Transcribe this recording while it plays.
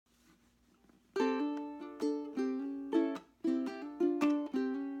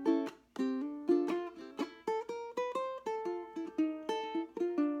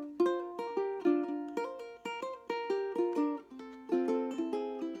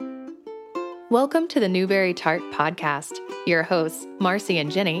Welcome to the NewberyTart podcast. Your hosts, Marcy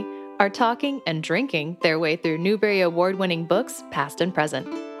and Jenny, are talking and drinking their way through Newbery Award-winning books, past and present.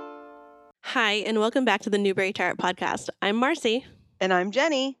 Hi, and welcome back to the NewberyTart podcast. I'm Marcy. And I'm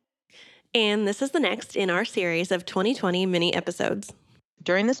Jenny. And this is the next in our series of 2020 mini episodes.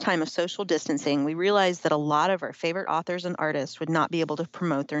 During this time of social distancing, we realized that a lot of our favorite authors and artists would not be able to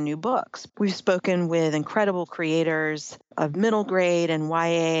promote their new books. We've spoken with incredible creators of middle grade and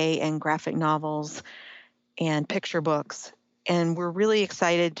YA and graphic novels and picture books, and we're really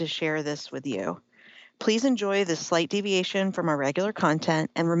excited to share this with you. Please enjoy this slight deviation from our regular content,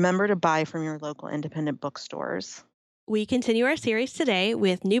 and remember to buy from your local independent bookstores. We continue our series today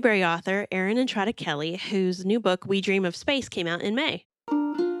with Newbery author Erin Entrada Kelly, whose new book, We Dream of Space, came out in May.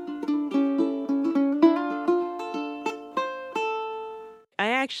 I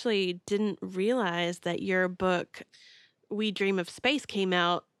actually didn't realize that your book, We Dream of Space, came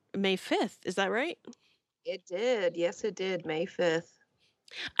out May 5th. Is that right? It did. Yes, it did. May 5th.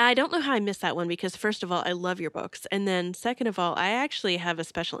 I don't know how I missed that one because, first of all, I love your books. And then, second of all, I actually have a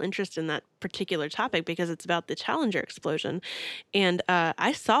special interest in that particular topic because it's about the Challenger explosion. And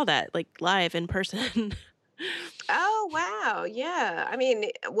I saw that live in person. Oh, wow. Yeah.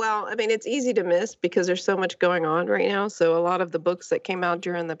 It's easy to miss because there's so much going on right now. So a lot of the books that came out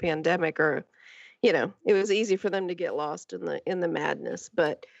during the pandemic are, it was easy for them to get lost in the madness.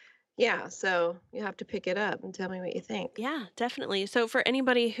 But yeah, so you have to pick it up and tell me what you think. Yeah, definitely. So for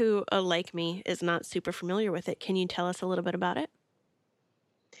anybody who, like me, is not super familiar with it, can you tell us a little bit about it?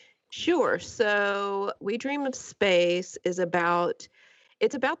 Sure. So We Dream of Space is about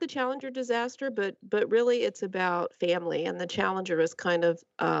the Challenger disaster, but really it's about family, and the Challenger is kind of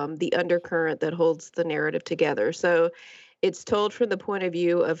the undercurrent that holds the narrative together. So it's told from the point of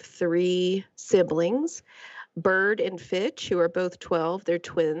view of three siblings, Bird and Fitch, who are both 12, they're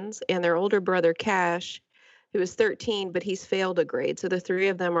twins, and their older brother Cash, who is 13, but he's failed a grade. So the three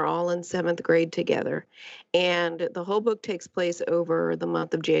of them are all in 7th grade together. And the whole book takes place over the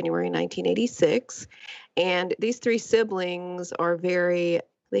month of January 1986. And these three siblings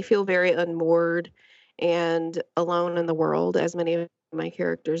they feel very unmoored and alone in the world, as many of my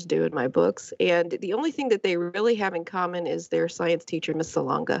characters do in my books. And the only thing that they really have in common is their science teacher, Miss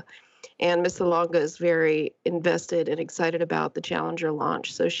Salonga. And Miss Salonga is very invested and excited about the Challenger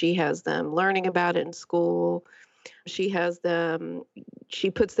launch. So she has them learning about it in school. She puts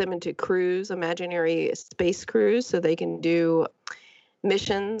them into imaginary space crews, so they can do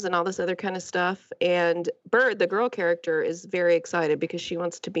missions and all this other kind of stuff. And Bird, the girl character, is very excited because she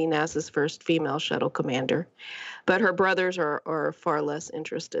wants to be NASA's first female shuttle commander. But her brothers are far less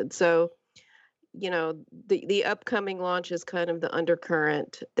interested. So, the upcoming launch is kind of the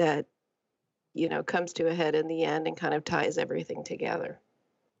undercurrent that, comes to a head in the end and kind of ties everything together.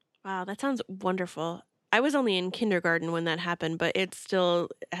 Wow, that sounds wonderful. I was only in kindergarten when that happened, but it still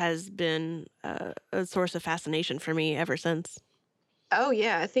has been a source of fascination for me ever since. Oh,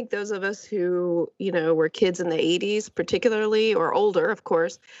 yeah. I think those of us who, were kids in the 80s, particularly, or older, of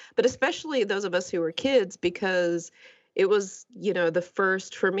course, but especially those of us who were kids, because it was, the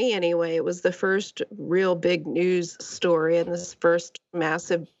first, for me anyway, it was the first real big news story and this first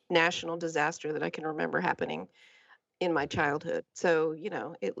massive national disaster that I can remember happening in my childhood. So,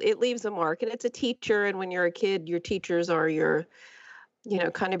 it leaves a mark, and it's a teacher. And when you're a kid, your teachers are your,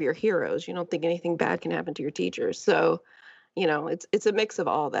 kind of your heroes. You don't think anything bad can happen to your teachers. So, it's a mix of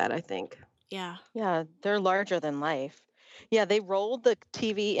all that, I think. Yeah. Yeah, they're larger than life. Yeah, they rolled the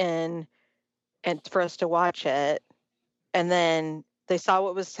TV in and for us to watch it, and then they saw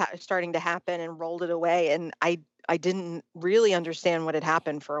what was starting to happen and rolled it away. And I didn't really understand what had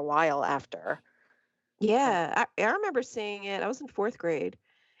happened for a while after. Yeah, I remember seeing it. I was in 4th grade,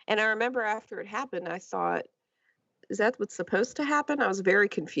 and I remember after it happened, I thought, is that what's supposed to happen? I was very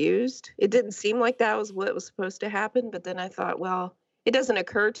confused. It didn't seem like that was what was supposed to happen, but then I thought, well, it doesn't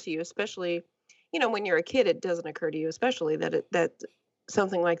occur to you, especially, when you're a kid, it doesn't occur to you, especially that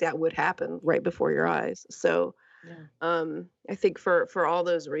something like that would happen right before your eyes. So, yeah. I think for all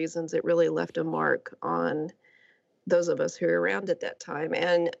those reasons, it really left a mark on those of us who were around at that time.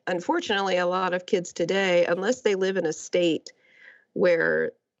 And unfortunately, a lot of kids today, unless they live in a state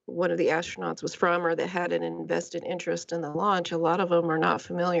where one of the astronauts was from or that had an invested interest in the launch, a lot of them are not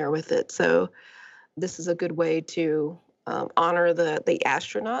familiar with it. So this is a good way to honor the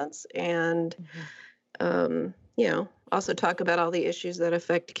astronauts and, also talk about all the issues that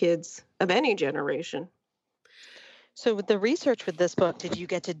affect kids of any generation. So with the research with this book, did you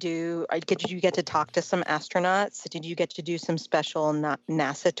get to talk to some astronauts? Did you get to do some special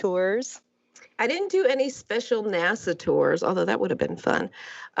NASA tours? I didn't do any special NASA tours, although that would have been fun.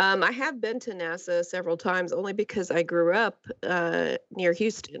 I have been to NASA several times only because I grew up near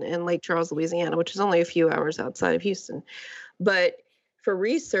Houston in Lake Charles, Louisiana, which is only a few hours outside of Houston. But for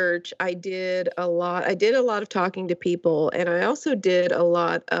research, I did a lot. I did a lot of talking to people, and I also did a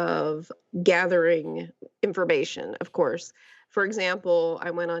lot of gathering information, of course. For example,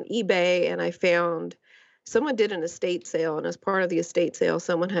 I went on eBay and I found someone did an estate sale, and as part of the estate sale,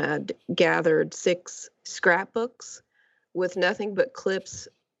 someone had gathered 6 scrapbooks with nothing but clips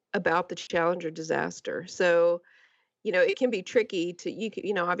about the Challenger disaster. So, it can be tricky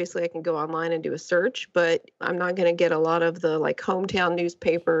to obviously I can go online and do a search, but I'm not going to get a lot of the like hometown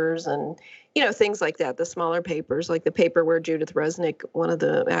newspapers and things like that, the smaller papers, like the paper where Judith Resnick, one of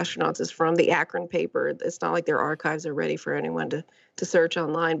the astronauts, is from, the Akron paper. It's not like their archives are ready for anyone to search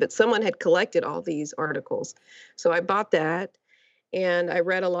online, but someone had collected all these articles. So I bought that, and I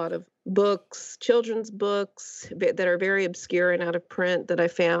read a lot of books, children's books that are very obscure and out of print that I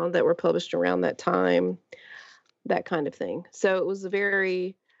found that were published around that time, that kind of thing. So it was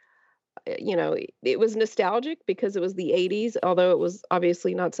it was nostalgic because it was the 80s, although it was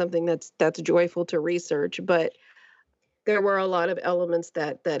obviously not something that's joyful to research, but there were a lot of elements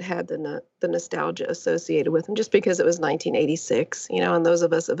that had the nostalgia associated with them, just because it was 1986, and those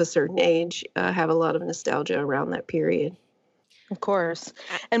of us of a certain age have a lot of nostalgia around that period. Of course.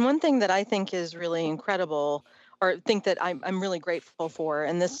 And one thing that I think is really incredible, or think that I'm really grateful for,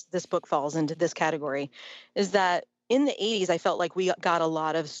 and this book falls into this category, is that in the 80s, I felt like we got a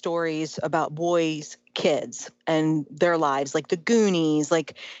lot of stories about boys, kids, and their lives, like the Goonies,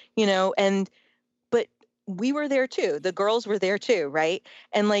 like, but we were there too. The girls were there too, right?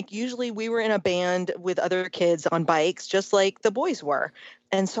 And like usually we were in a band with other kids on bikes, just like the boys were.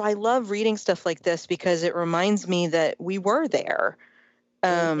 And so I love reading stuff like this because it reminds me that we were there.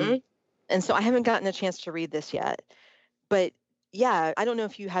 And so I haven't gotten a chance to read this yet. But yeah, I don't know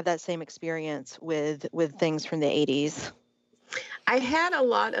if you had that same experience with things from the 80s. I had a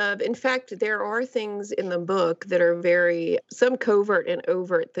lot of, in fact, there are things in the book that are some covert and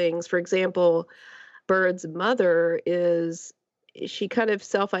overt things. For example, Bird's mother she kind of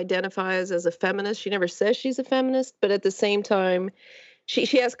self-identifies as a feminist. She never says she's a feminist, but at the same time,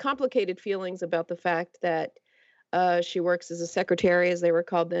 she has complicated feelings about the fact that she works as a secretary, as they were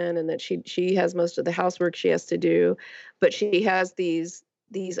called then, and that she has most of the housework she has to do. But she has these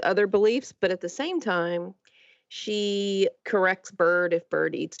other beliefs. But at the same time, she corrects Bird if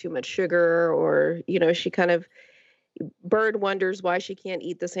Bird eats too much sugar, or Bird wonders why she can't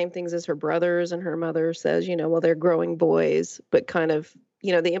eat the same things as her brothers, and her mother says, well, they're growing boys, but kind of,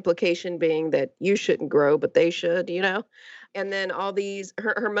 the implication being that you shouldn't grow, but they should, And then all these,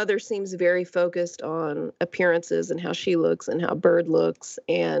 her mother seems very focused on appearances and how she looks and how Bird looks.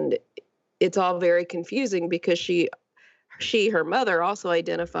 And it's all very confusing because her mother also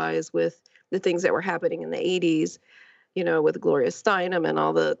identifies with the things that were happening in the 80s, with Gloria Steinem and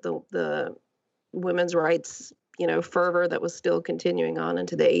all the women's rights, fervor that was still continuing on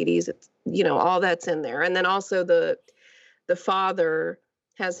into the 80s. It's, all that's in there. And then also the father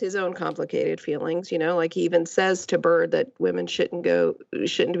has his own complicated feelings, like he even says to Bird that women shouldn't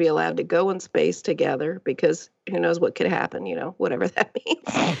be allowed to go in space together because who knows what could happen, whatever that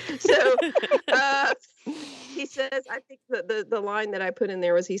means. So he says, I think the line that I put in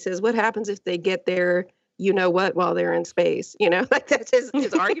there was, he says, what happens if they get there, while they're in space, like that's his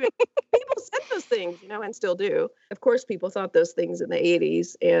argument. People said those things, and still do. Of course, people thought those things in the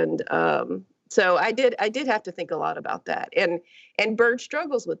 80s. And, so I did have to think a lot about that. And Bird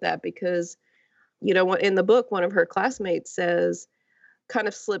struggles with that because, in the book, one of her classmates kind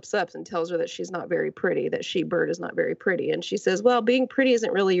of slips up and tells her that she's not very pretty, that Bird is not very pretty. And she says, well, being pretty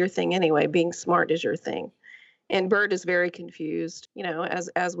isn't really your thing anyway. Being smart is your thing. And Bird is very confused,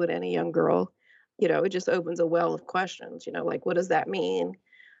 as would any young girl. It just opens a well of questions, like, what does that mean?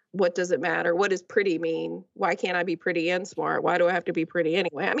 What does it matter? What does pretty mean? Why can't I be pretty and smart? Why do I have to be pretty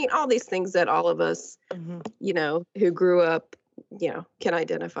anyway? I mean, all these things that all of us, who grew up, can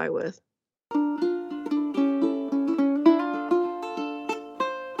identify with.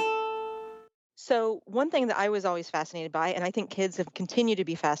 So one thing that I was always fascinated by, and I think kids have continued to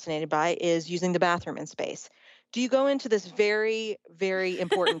be fascinated by, is using the bathroom in space. Do you go into this very, very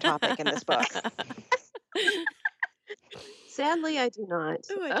important topic in this book? Sadly, I do not.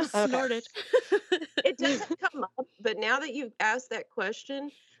 Oh, I just snorted. It doesn't come up, but now that you've asked that question,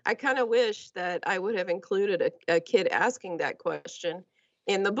 I kind of wish that I would have included a kid asking that question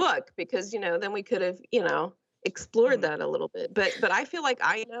in the book, because, then we could have, explored that a little bit. But I feel like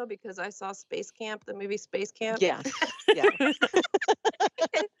I know because I saw Space Camp, the movie Space Camp. Yeah.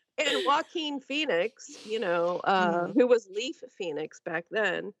 and, And Joaquin Phoenix, Mhm. who was Leaf Phoenix back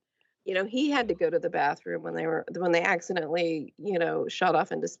then, he had to go to the bathroom when they accidentally, shot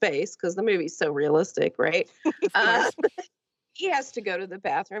off into space because the movie's so realistic, right? Of Uh, course. he has to go to the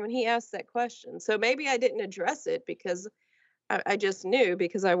bathroom and he asked that question. So maybe I didn't address it because I just knew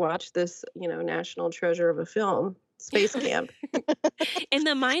because I watched this, national treasure of a film, Space Camp. In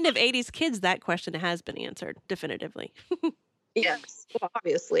the mind of 80s kids, that question has been answered definitively. Yes, well,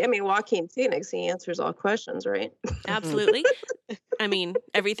 obviously. I mean, Joaquin Phoenix, he answers all questions, right? Mhm. Absolutely. I mean,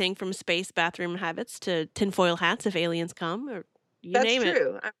 everything from space bathroom habits to tinfoil hats if aliens come, or you That's name it.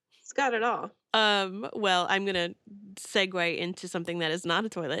 true. He's got it all. Well, I'm gonna segue into something that is not a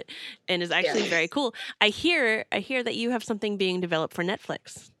toilet and is actually very Yes, cool. I hear that you have something being developed for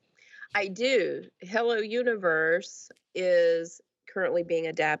Netflix. I do. Hello Universe is currently being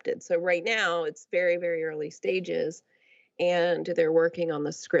adapted. So right now it's very, very early stages and they're working on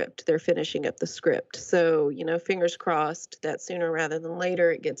the script. They're finishing up the script. So, fingers crossed that sooner rather than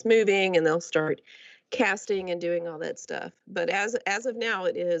later it gets moving and they'll start casting and doing all that stuff. But as of now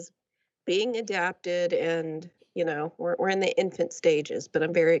it is being adapted and, we're in the infant stages, but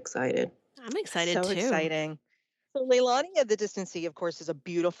I'm very excited. I'm excited So too. exciting. So Leilani of the Distant Sea, of course, is a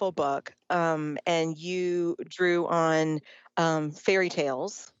beautiful book. And you drew on fairy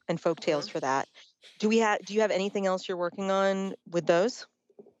tales and folk tales Mhm. for that. Do you have anything else you're working on with those?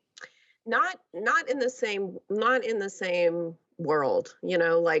 Not in the same world,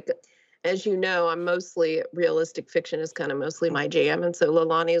 like as you know, I'm mostly realistic fiction is kind of mostly my jam. And so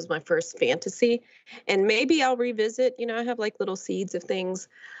Lalani is my first fantasy. And maybe I'll revisit, I have like little seeds of things.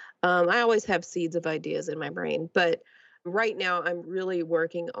 I always have seeds of ideas in my brain, but right now I'm really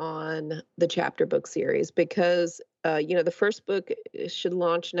working on the chapter book series because the first book should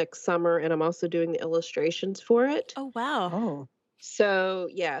launch next summer and I'm also doing the illustrations for it. Oh wow. Oh. So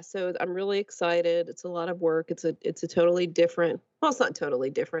yeah, so I'm really excited. It's a lot of work. It's a totally different. Well, it's not totally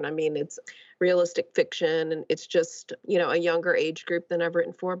different. I mean, it's realistic fiction, and it's just a younger age group than I've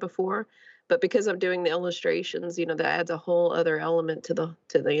written for before. But because I'm doing the illustrations, that adds a whole other element to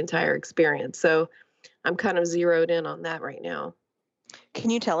the entire experience. So I'm kind of zeroed in on that right now.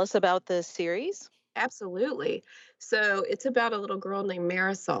 Can you tell us about the series? Absolutely. So it's about a little girl named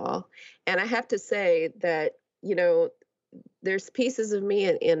Marisol, and I have to say that there's pieces of me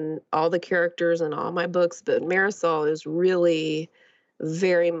in all the characters in all my books, but Marisol is really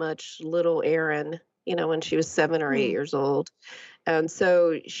very much little Erin, when she was 7 or 8 years old. And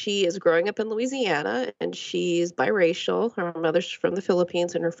so she is growing up in Louisiana and she's biracial. Her mother's from the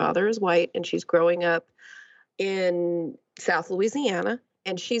Philippines and her father is white. And she's growing up in South Louisiana.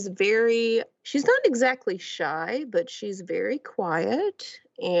 And she's not exactly shy, but she's very quiet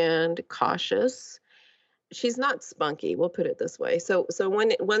and cautious. She's not spunky, we'll put it this way. So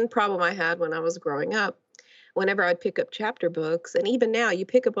one problem I had when I was growing up, whenever I'd pick up chapter books, and even now you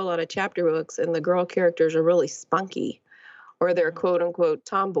pick up a lot of chapter books and the girl characters are really spunky or they're Mhm. quote unquote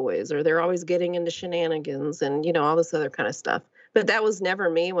tomboys or they're always getting into shenanigans and all this other kind of stuff. But that was never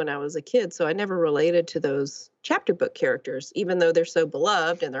me when I was a kid, so I never related to those chapter book characters even though they're so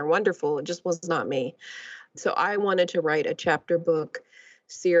beloved and they're wonderful. It just was not me. So I wanted to write a chapter book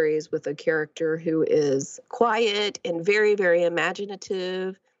series with a character who is quiet and very, very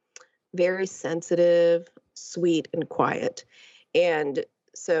imaginative, very sensitive, sweet, and quiet. And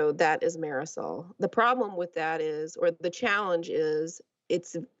so that is Marisol. The problem with that is, or the challenge is,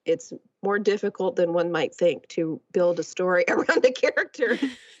 it's more difficult than one might think to build a story around a character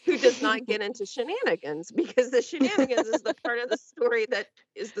who does not get into shenanigans because the shenanigans is the part of the story that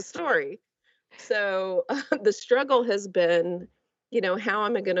is the story. So the struggle has been, how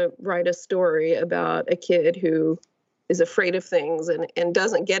am I going to write a story about a kid who is afraid of things and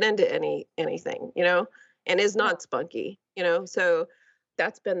doesn't get into anything, and is Yeah. not spunky, So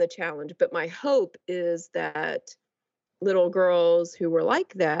that's been the challenge. But my hope is that little girls who were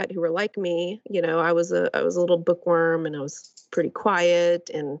like that, who were like me, I was a little bookworm and I was pretty quiet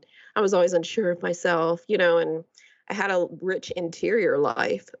and I was always unsure of myself, and I had a rich interior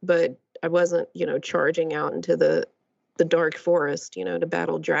life, but I wasn't, charging out into the dark forest, to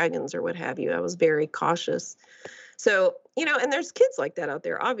battle dragons or what have you. I was very cautious. So, and there's kids like that out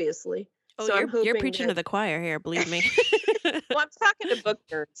there, obviously. Oh, So I'm you're hoping preaching to that the choir here, believe me. well, I'm talking to book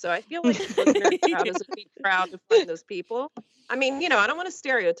nerds, so I feel like the book nerd crowd is a big crowd to find those people. I mean, I don't want to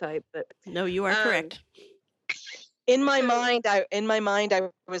stereotype, but No, you are um, correct. so In my mind I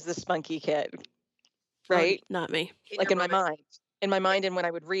was the spunky kid, Oh, right? not me. in Like your in my mind, mind. In my mind and when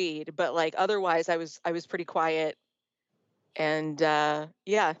I would read, but like otherwise I was pretty quiet and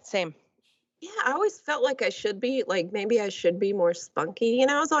yeah, same. Yeah, I always felt like I should be, like, maybe I should be more spunky.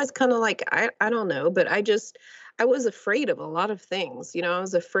 I was always kind of like, I don't know, but I was afraid of a lot of things. I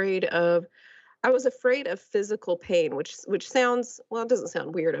was afraid of physical pain, which sounds, well, it doesn't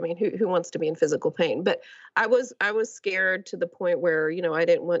sound weird. I mean, who wants to be in physical pain? But I was scared to the point where, I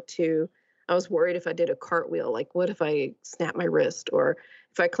didn't want to. I was worried if I did a cartwheel, like what if I snap my wrist, or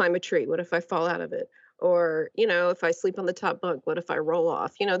if I climb a tree, what if I fall out of it? Or, if I sleep on the top bunk, what if I roll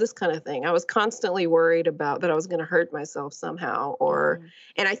off? This kind of thing. I was constantly worried about that I was going to hurt myself somehow.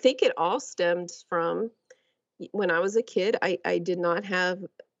 And I think it all stems from when I was a kid. I did not have,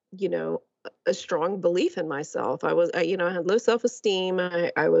 you know, a strong belief in myself. I had low self-esteem.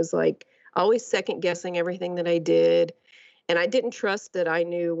 I was like always second guessing everything that I did. And I didn't trust that I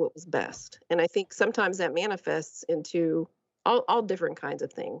knew what was best. And I think sometimes that manifests into all different kinds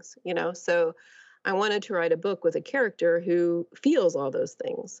of things. So I wanted to write a book with a character who feels all those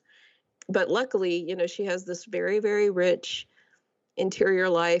things. But luckily, she has this very, very rich interior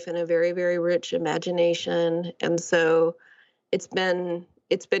life and a very, very rich imagination. And so it's been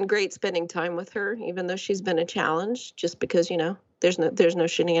great spending time with her, even though she's been a challenge, just because, there's no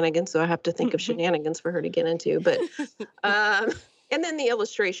shenanigans. So I have to think of shenanigans for her to get into. But and then the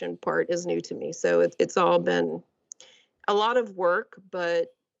illustration part is new to me. So it's all been a lot of work,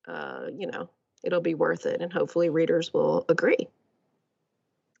 but it'll be worth it, and hopefully readers will agree.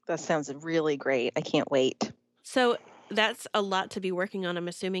 That sounds really great. I can't wait. So that's a lot to be working on. I'm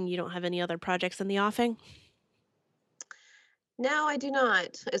assuming you don't have any other projects in the offing? No, I do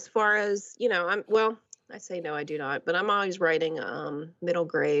not. As far as, I say no, I do not, but I'm always writing middle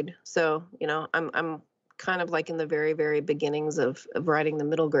grade. So, I'm kind of like in the very, very beginnings of writing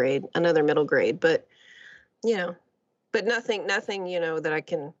another middle grade, but, but nothing, that I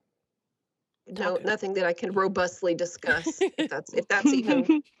can, nothing that I can robustly discuss. If that's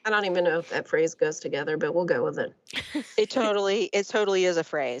even, I don't even know if that phrase goes together, but we'll go with it. It totally is a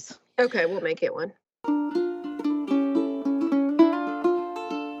phrase. Okay, we'll make it one.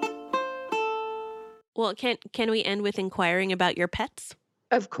 Well, can we end with inquiring about your pets?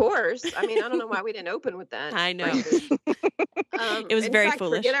 Of course. I mean, I don't know why we didn't open with that. I know. It was very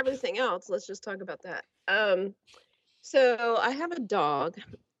foolish. Forget everything else. Let's just talk about that. So I have a dog.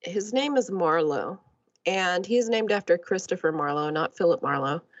 His name is Marlowe, and he's named after Christopher Marlowe, not Philip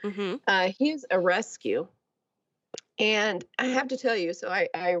Marlowe. Mm-hmm. He's a rescue. And I have to tell you, so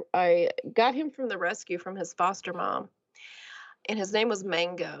I got him from the rescue from his foster mom. And his name was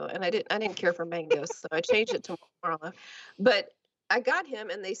Mango, and I didn't care for mangoes, so I changed it to Marlowe. But I got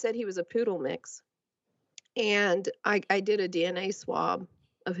him, and they said he was a poodle mix. And I did a DNA swab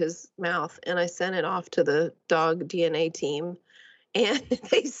of his mouth, and I sent it off to the dog DNA team, and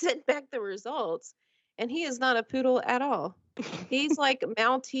they sent back the results, and he is not a poodle at all. He's like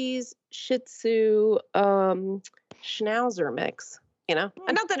Maltese, Shih Tzu, Schnauzer mix. And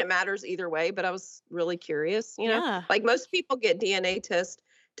not that it matters either way, but I was really curious, Yeah. like most people get DNA tests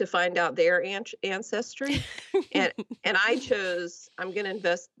to find out their ancestry. and I chose, I'm going to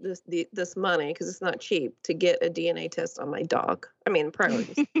invest this money, because it's not cheap, to get a DNA test on my dog. I mean,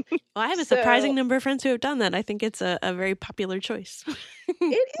 priorities. Well, I have a surprising number of friends who have done that. I think it's a very popular choice.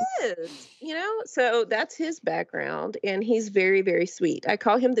 It is, so that's his background, and he's very, very sweet. I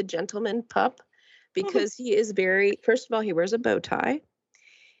call him the gentleman pup, because he is first of all, he wears a bow tie,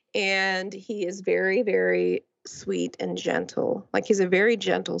 and he is very, very sweet and gentle. Like, he's a very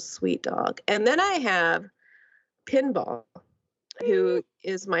gentle, sweet dog. And then I have Pinball, who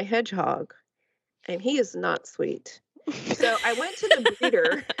is my hedgehog, and he is not sweet. So I went to the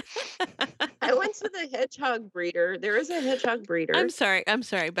breeder. I went to the hedgehog breeder. There is a hedgehog breeder. I'm sorry.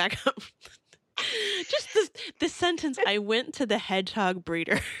 Back up. Just this sentence. I went to the hedgehog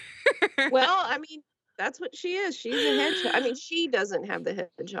breeder. Well, I mean, that's what she is. She's a hedgehog. I mean, she doesn't have the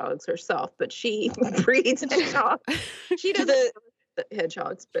hedgehogs herself, but she breeds hedgehogs. She doesn't have the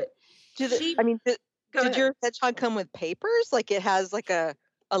hedgehogs, but did your hedgehog come with papers? Like, it has like a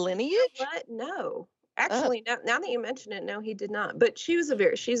lineage? What? No. Actually, now that you mention it, no, he did not. But she's a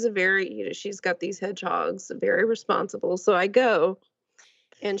very, she's got these hedgehogs, very responsible. So I go,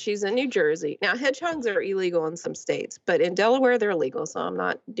 and she's in New Jersey. Now, hedgehogs are illegal in some states, but in Delaware, they're legal. So I'm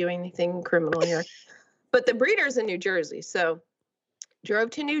not doing anything criminal here. But the breeder's in New Jersey. So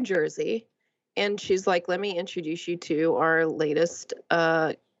drove to New Jersey, and she's like, let me introduce you to our latest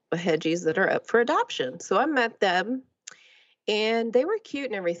hedgies that are up for adoption. So I met them, and they were cute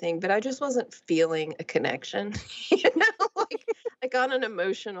and everything, but I just wasn't feeling a connection, like on an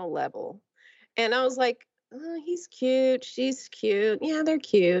emotional level. And I was like, oh, he's cute, she's cute. Yeah, they're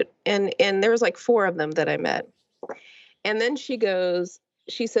cute. And there was like 4 of them that I met. And then she goes,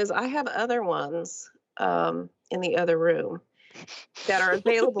 she says, I have other ones in the other room that are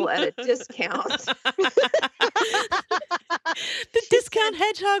available at a discount. The discount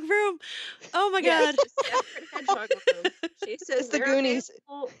hedgehog room. Oh my Yes, God. a separate hedgehog room. She says It's the they're Goonies.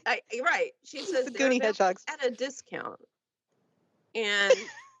 available. Right. She says The they're Goonie available hedgehogs. at a discount. And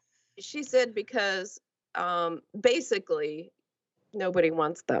she said because basically nobody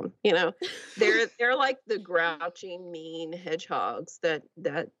wants them. They're like the grouchy, mean hedgehogs that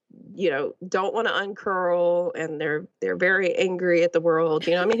don't want to uncurl, and they're very angry at the world.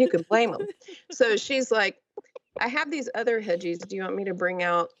 I mean, who can blame them? So she's like, I have these other hedgies. Do you want me to bring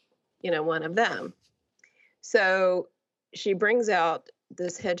out, one of them? So she brings out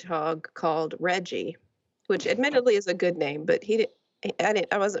this hedgehog called Reggie, which admittedly is a good name, but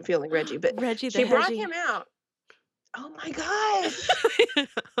I wasn't feeling Reggie, but Reggie the she brought hedgie. him out. Oh my gosh.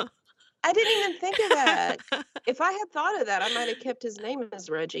 I didn't even think of that. If I had thought of that, I might have kept his name as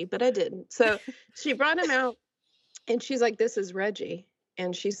Reggie, but I didn't. So she brought him out and she's like, this is Reggie.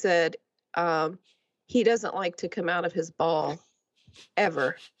 And she said, he doesn't like to come out of his ball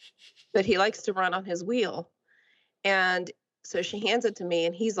ever, but he likes to run on his wheel. And so she hands it to me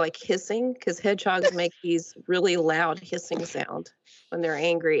and he's like hissing, because hedgehogs make these really loud hissing sound when they're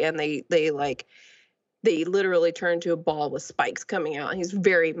angry, and they literally turn into a ball with spikes coming out. He's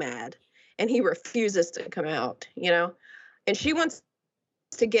very mad and he refuses to come out, and she wants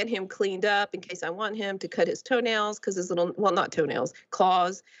to get him cleaned up in case I want him to cut his toenails, because his not toenails,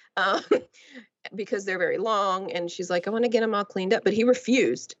 claws, because they're very long. And she's like, I want to get him all cleaned up, but he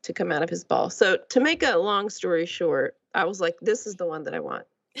refused to come out of his ball. So to make a long story short, I was like, this is the one that I want.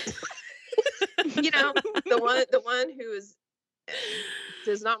 The one who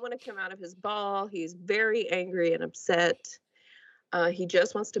does not want to come out of his ball. He's very angry and upset. He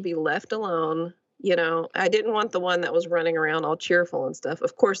just wants to be left alone. I didn't want the one that was running around all cheerful and stuff.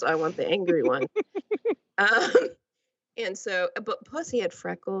 Of course, I want the angry one. And so, but plus he had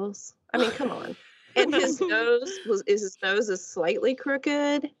freckles. I mean, come on. And his nose is slightly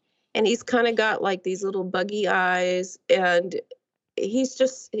crooked, and he's kind of got like these little buggy eyes, and he's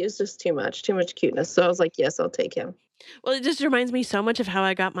just too much cuteness. So I was like, yes, I'll take him. Well, it just reminds me so much of how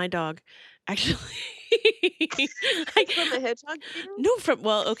I got my dog, actually. From a hedgehog breeder? No,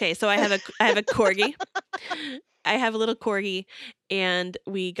 okay, so I have a corgi. I have a little corgi, and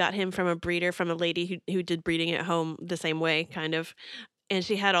we got him from a breeder, from a lady who did breeding at home the same way, kind of. And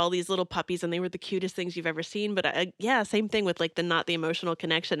she had all these little puppies, and they were the cutest things you've ever seen. But yeah, same thing with like not the emotional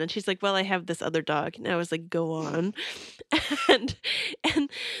connection. And she's like, well, I have this other dog. And I was like, go on. and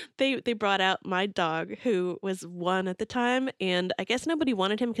they brought out my dog, who was 1 at the time. And I guess nobody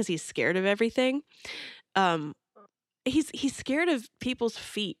wanted him because he's scared of everything. He's scared of people's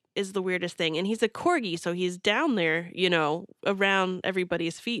feet is the weirdest thing. And he's a corgi, so he's down there, around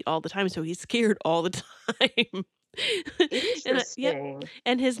everybody's feet all the time. So he's scared all the time. Interesting.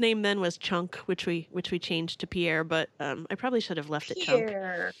 And his name then was Chunk, which we changed to Pierre, but I probably should have left it Chunk.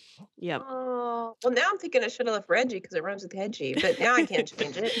 Pierre. Yep. Oh, well, now I'm thinking I should have left Reggie because it rhymes with hedgie, but now I can't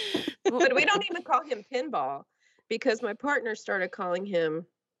change it. But we don't even call him Pinball, because my partner started calling him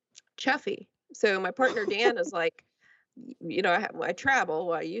Chuffy. So my partner Dan is like, I travel,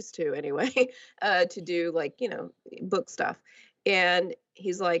 well, I used to anyway, to do like, book stuff. And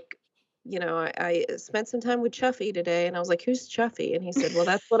he's like, I spent some time with Chuffy today. And I was like, who's Chuffy? And he said, well,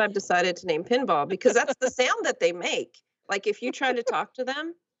 that's what I've decided to name Pinball, because that's the sound that they make. Like if you try to talk to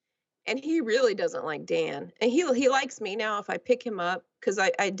them. And he really doesn't like Dan. And he likes me now if I pick him up, because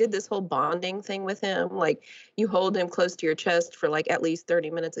I did this whole bonding thing with him. Like you hold him close to your chest for like at least 30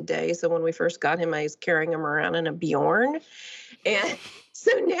 minutes a day. So when we first got him, I was carrying him around in a Bjorn. And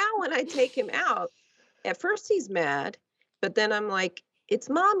so now when I take him out, at first he's mad, but then I'm like, it's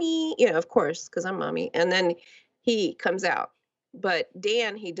mommy, of course, because I'm mommy. And then he comes out. But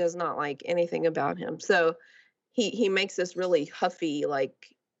Dan, he does not like anything about him. So he makes this really huffy, like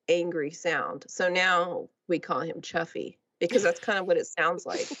angry sound. So now we call him Chuffy, because that's kind of what it sounds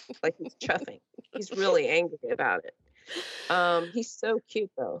like he's chuffing. He's really angry about it. He's so cute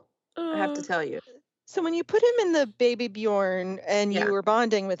though, I have to tell you. So when you put him in the baby Bjorn and you were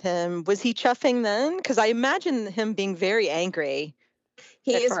bonding with him, was he chuffing then? Because I imagine him being very angry.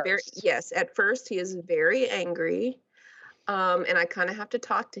 He is yes, at first he is very angry. And I kind of have to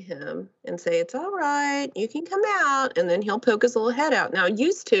talk to him and say, it's all right, you can come out. And then he'll poke his little head out. Now,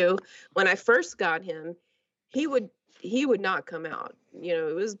 used to, when I first got him, he would not come out.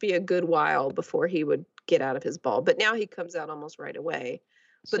 It would be a good while before he would get out of his ball. But now he comes out almost right away.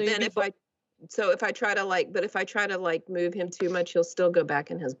 But so then if I try to move him too much, he'll still go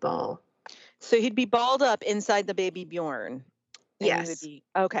back in his ball. So he'd be balled up inside the baby Bjorn. And you would Yes. be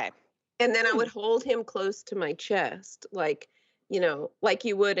okay. And then I would hold him close to my chest, like, like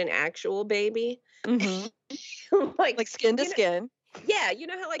you would an actual baby. Mm-hmm. Like skin to skin. Yeah, you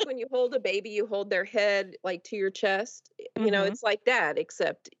know how like when you hold a baby, you hold their head like to your chest? Mm-hmm. It's like that,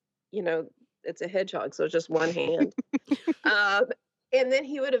 except, it's a hedgehog, so it's just one hand. And then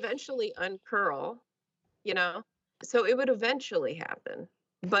he would eventually uncurl, you know? So it would eventually happen.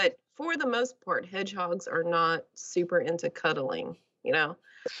 But for the most part, hedgehogs are not super into cuddling, you know?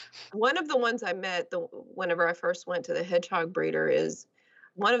 One of the ones I met whenever I first went to the hedgehog breeder is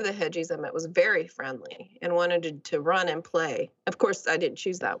one of the hedgies I met was very friendly and wanted to run and play. Of course, I didn't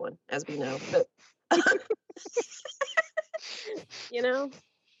choose that one, as we know, but you know,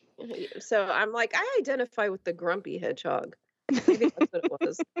 so I'm like, I identify with the grumpy hedgehog. Maybe that's what it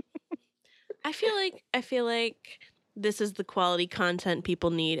was. I feel like this is the quality content people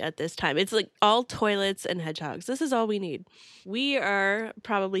need at this time. It's like all toilets and hedgehogs. This is all we need. We are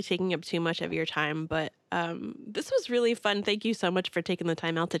probably taking up too much of your time, but this was really fun. Thank you so much for taking the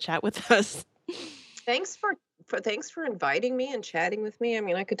time out to chat with us. Thanks for inviting me and chatting with me. I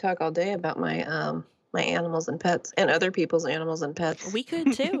mean, I could talk all day about my my animals and pets and other people's animals and pets. We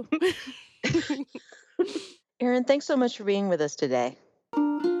could too. Erin, thanks so much for being with us today.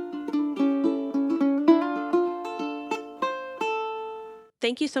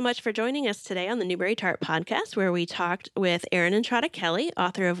 Thank you so much for joining us today on the NewberyTart podcast, where we talked with Erin Entrada Kelly,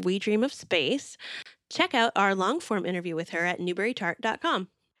 author of We Dream of Space. Check out our long-form interview with her at NewberyTart.com.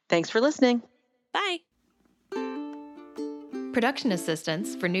 Thanks for listening. Bye. Production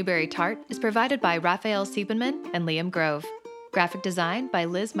assistance for NewberyTart is provided by Raphael Siebenman and Liam Grove. Graphic design by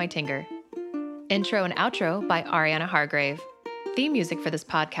Liz Meitinger. Intro and outro by Ariana Hargrave. Theme music for this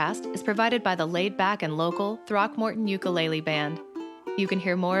podcast is provided by the laid-back and local Throckmorton Ukulele Band. You can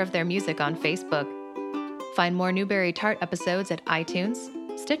hear more of their music on Facebook. Find more NewberyTart episodes at iTunes,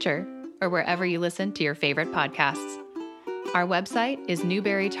 Stitcher, or wherever you listen to your favorite podcasts. Our website is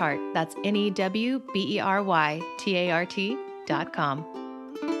NewberyTart. That's NewberyTart.com.